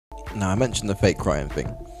Now, I mentioned the fake crying thing.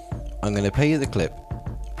 I'm going to play you the clip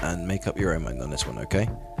and make up your own mind on this one, okay?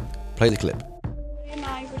 Play the clip. And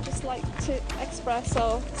I would just like to express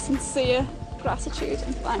our sincere gratitude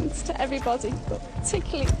and thanks to everybody, but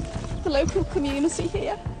particularly the local community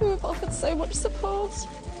here who have offered so much support.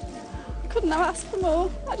 I couldn't have asked for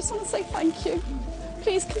more. I just want to say thank you.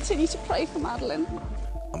 Please continue to pray for Madeleine.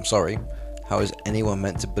 I'm sorry, how is anyone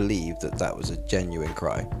meant to believe that that was a genuine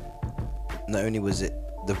cry? Not only was it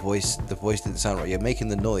the voice didn't sound right. You're making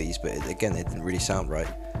the noise, but it didn't really sound right.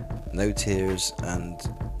 No tears, and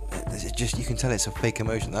it just, you can tell it's a fake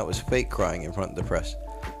emotion. That was fake crying in front of the press.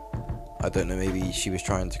 I don't know, maybe she was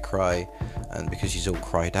trying to cry, and because she's all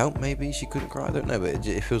cried out, maybe she couldn't cry. I don't know, but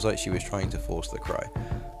it feels like she was trying to force the cry,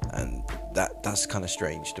 and that's kind of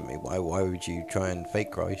strange to me. Why would you try and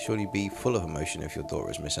fake cry? Surely be full of emotion if your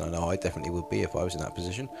daughter is missing. I know I definitely would be if I was in that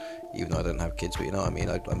position, even though I don't have kids, but you know what I mean.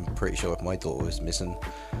 I'm pretty sure if my daughter was missing,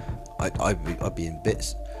 I'd be in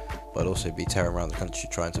bits, but I'd also be tearing around the country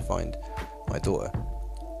trying to find my daughter.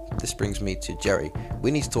 This brings me to Jerry.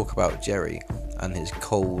 We need to talk about Jerry and his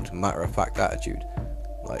cold, matter-of-fact attitude.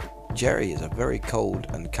 Like, Jerry is a very cold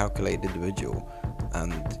and calculated individual,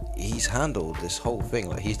 and he's handled this whole thing.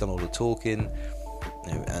 Like, he's done all the talking,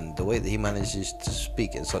 you know, and the way that he manages to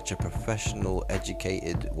speak in such a professional,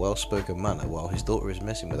 educated, well-spoken manner while his daughter is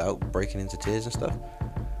missing without breaking into tears and stuff.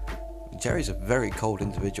 Jerry's a very cold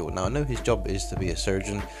individual. Now, I know his job is to be a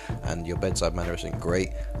surgeon, and your bedside manner isn't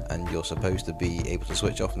great, and you're supposed to be able to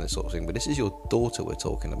switch off and this sort of thing, but this is your daughter we're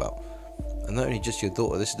talking about. And not only just your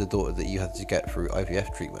daughter, this is the daughter that you had to get through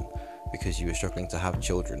IVF treatment because you were struggling to have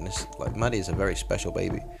children. This, like, Maddie is a very special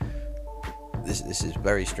baby. This is a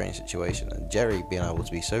very strange situation, and Jerry being able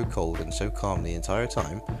to be so cold and so calm the entire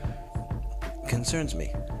time concerns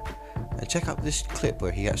me. And check out this clip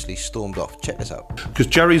where he actually stormed off. Check this out. Because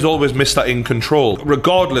Jerry's always Mr. In Control,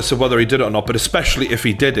 regardless of whether he did it or not, but especially if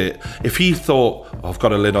he did it. If he thought, oh, I've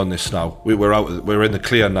got a lid on this now, we're in the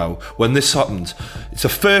clear now. When this happened, it's the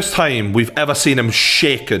first time we've ever seen him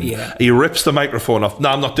shaken. Yeah. He rips the microphone off. No,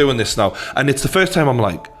 I'm not doing this now. And it's the first time I'm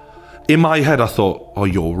like, in my head I thought, oh,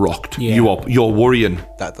 you're rocked. Yeah. You're worrying.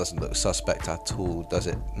 That doesn't look suspect at all, does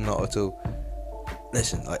it? Not at all.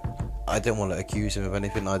 Listen, like, I don't want to accuse him of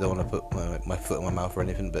anything. I don't want to put my foot in my mouth or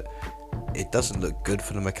anything, but it doesn't look good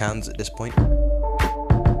for the McCanns at this point.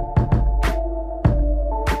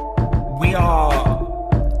 We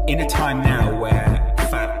are in a time now where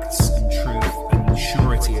facts and truth and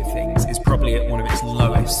surety of things is probably at one of its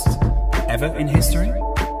lowest ever in history.